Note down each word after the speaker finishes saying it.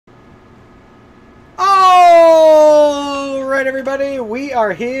right, everybody, we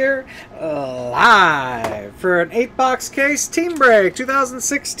are here live for an 8-box case team break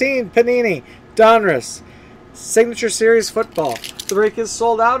 2016 Panini Donruss Signature Series Football. The break is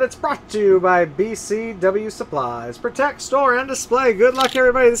sold out. It's brought to you by BCW Supplies. Protect, store, and display. Good luck,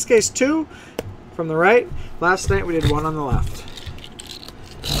 everybody. This case 2 from the right. Last night we did 1 on the left.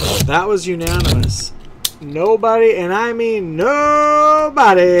 That was unanimous. Nobody, and I mean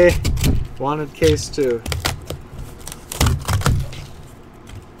nobody, wanted case 2.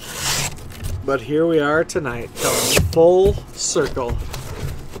 But here we are tonight, coming full circle.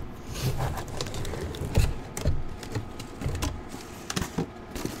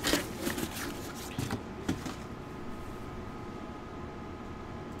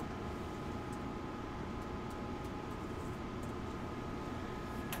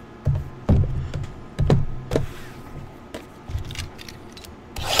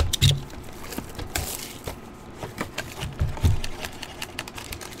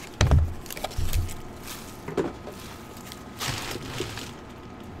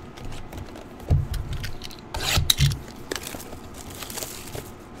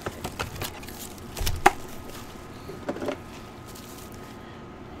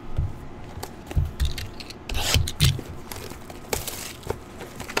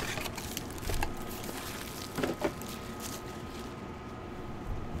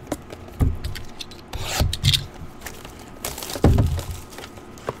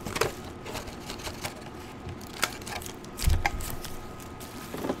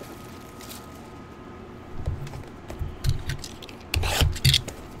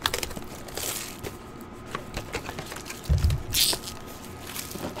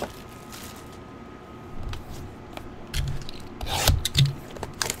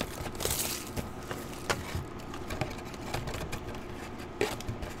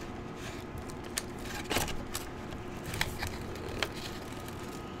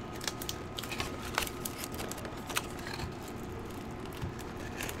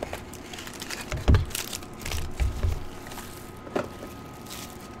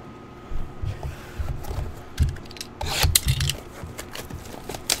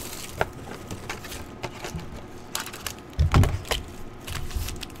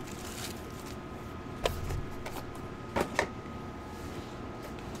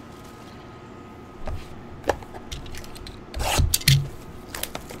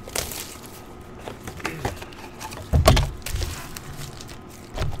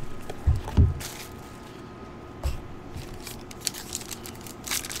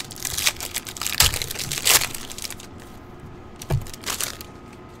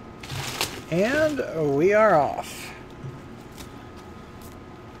 And we are off.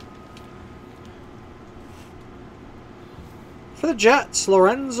 For the Jets,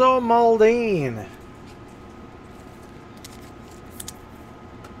 Lorenzo Maldine.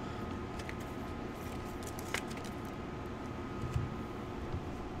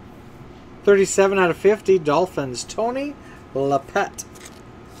 .37 out of 50, Dolphins, Tony Lepet.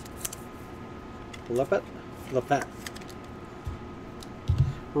 Lepet.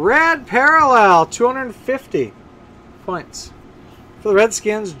 Red Parallel, 250 points. For the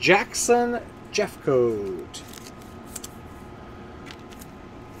Redskins, Jackson Jeffcoat.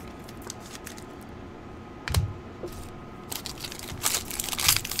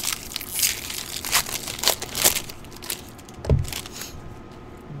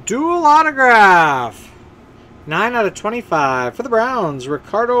 Dual autograph, 9 out of 25. For the Browns,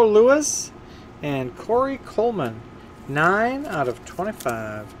 Ricardo Lewis and Corey Coleman. 9 out of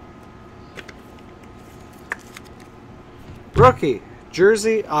 25. Rookie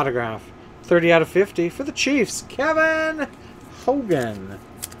jersey autograph, 30 out of 50 for the Chiefs, Kevin Hogan.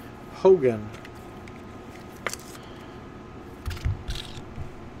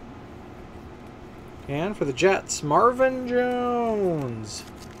 And for the Jets, Marvin Jones.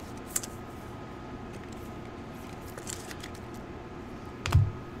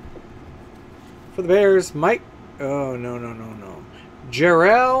 For the Bears, Mike. Oh, no.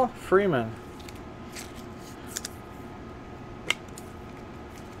 Jarrell Freeman.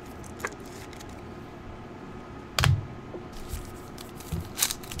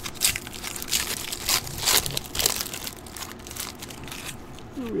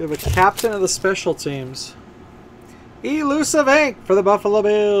 We have a captain of the special teams. Elusive Ink for the Buffalo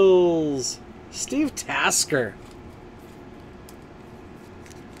Bills, Steve Tasker.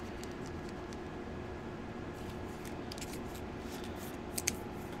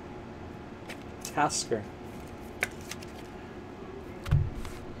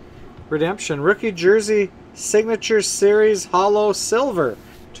 Redemption rookie jersey signature series hollow silver,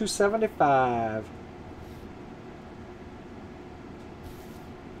 275.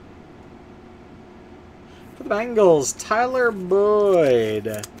 Bengals, Tyler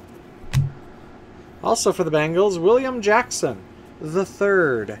Boyd. Also for the Bengals, William Jackson, the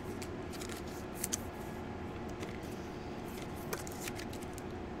third.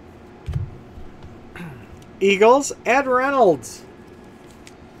 Eagles, Ed Reynolds.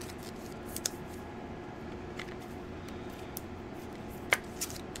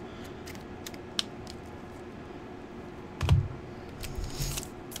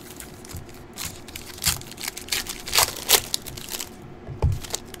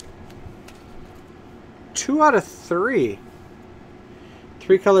 Two out of three.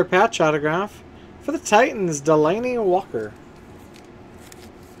 Three-color patch autograph for the Titans, Delaney Walker.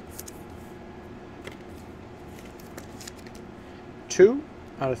 Two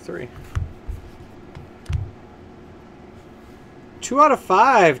out of three. 2 out of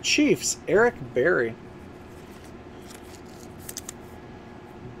 5. Chiefs, Eric Berry.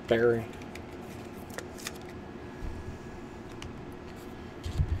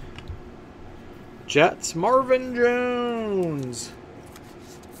 Jets, Marvin Jones.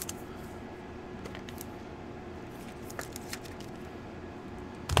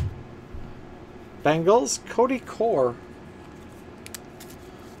 Bengals, Cody Core.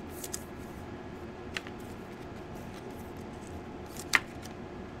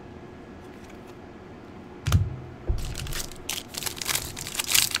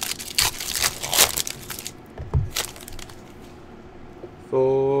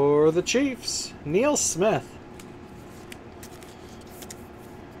 For the Chiefs, Neil Smith.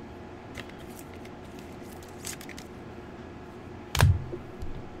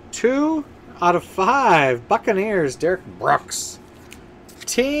 Two out of 5. Buccaneers, Derek Brooks.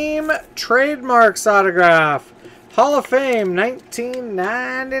 Team Trademarks autograph. Hall of Fame,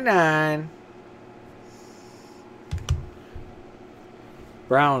 1999.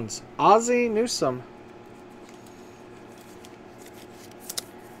 Browns, Ozzie Newsome.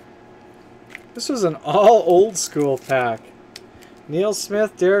 This was an all old school pack. Neil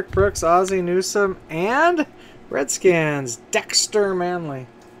Smith, Derek Brooks, Ozzie Newsome, and Redskins, Dexter Manley.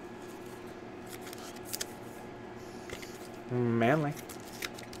 Manley.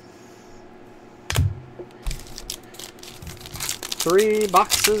 3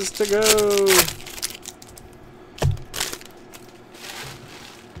 boxes to go.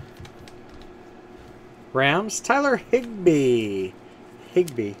 Rams, Tyler Higbee.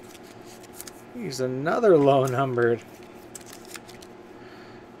 He's another low numbered.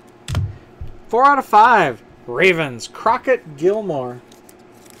 4 out of 5. Ravens, Crockett Gilmore.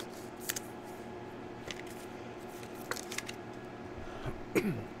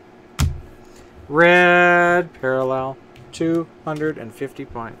 Red parallel, 250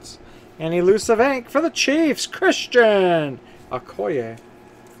 points. And elusive ink for the Chiefs, Christian Okoye.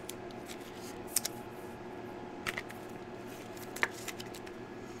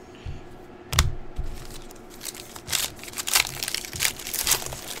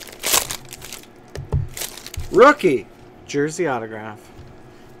 Rookie jersey autograph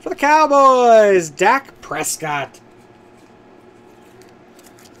for the Cowboys, Dak Prescott.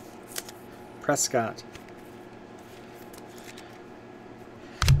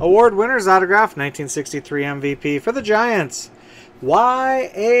 Award winners autograph, 1963 MVP for the Giants,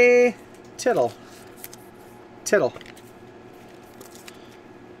 Y.A. Tittle.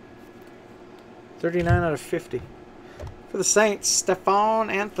 39 out of 50. For the Saints, Stephon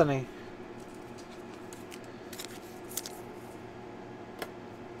Anthony.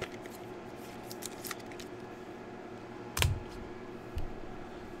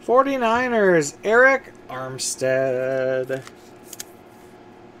 '49ers, Eric Armstead.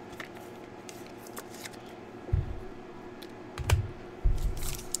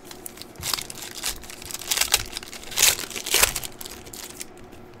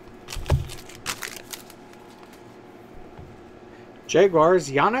 Jaguars,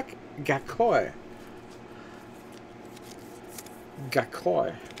 Yannick Ngakoue.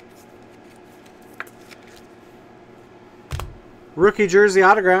 Rookie jersey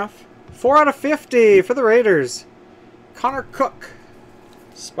autograph. 4 out of 50 for the Raiders. Connor Cook.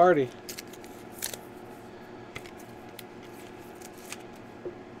 Sparty.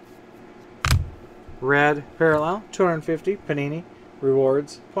 Red parallel. 250. Panini.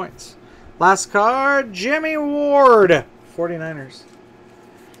 Rewards. Points. Last card. Jimmy Ward. 49ers.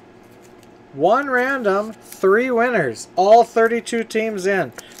 1 random. 3 winners. All 32 teams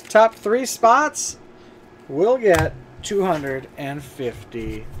in. Top 3 spots will get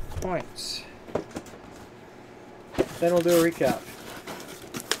 250 points. Then we'll do a recap.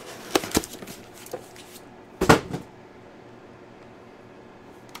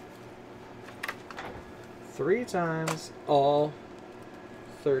 3 times, all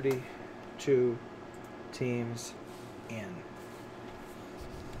 32 teams in.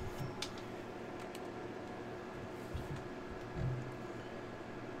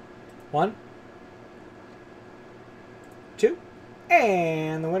 One, two,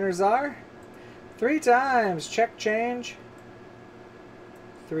 and the winners are 3 times. Check change.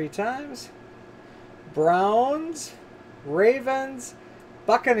 3 times. Browns, Ravens,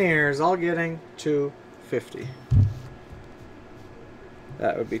 Buccaneers, all getting 250.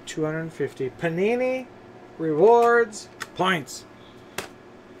 That would be 250. Panini, rewards, points.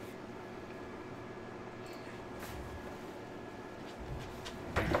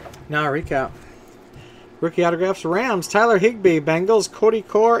 Now a recap. Rookie autographs: Rams, Tyler Higbee; Bengals, Cody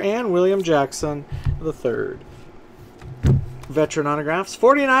Core and William Jackson III. Veteran autographs: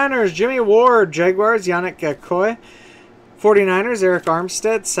 49ers, Jimmy Ward; Jaguars, Yannick Gakoy; 49ers, Eric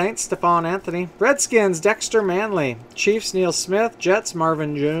Armstead; Saints, Stephon Anthony; Redskins, Dexter Manley; Chiefs, Neil Smith; Jets,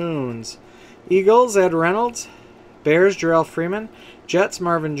 Marvin Jones; Eagles, Ed Reynolds; Bears, Jarrell Freeman; Jets,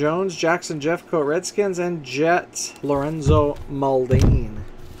 Marvin Jones; Jackson Jeffcoat; Redskins, and Jets, Lorenzo Maldine.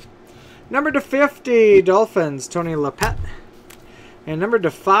 Number to 50, Dolphins, Tony Lepet. And number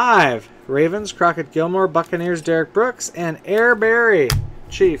to 5, Ravens, Crockett Gilmore; Buccaneers, Derek Brooks; and Air Berry,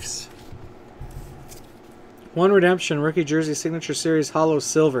 Chiefs. 1 redemption, rookie jersey signature series hollow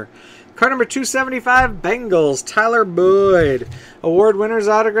silver. Card number 275, Bengals, Tyler Boyd. Award winners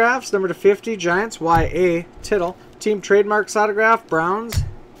autographs: number to 50, Giants, Y.A. Tittle. Team trademarks autograph, Browns,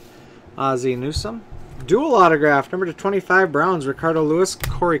 Ozzie Newsome. Dual autograph, number to 25, Browns, Ricardo Lewis,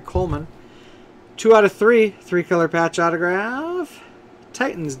 Corey Coleman. 2 out of 3, 3-color patch autograph,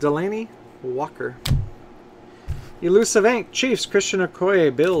 Titans, Delaney Walker. Elusive Ink, Chiefs, Christian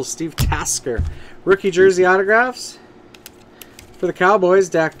Okoye; Bills, Steve Tasker. Rookie jersey autographs for the Cowboys,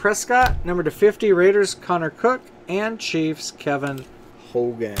 Dak Prescott. Number to 50, Raiders, Connor Cook; and Chiefs, Kevin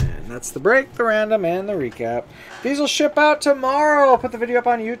Hogan. That's the break, the random, and the recap. These will ship out tomorrow. I'll put the video up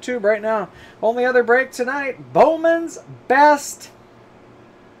on YouTube right now. Only other break tonight, Bowman's Best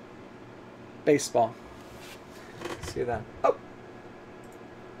Baseball. See you then. Oh.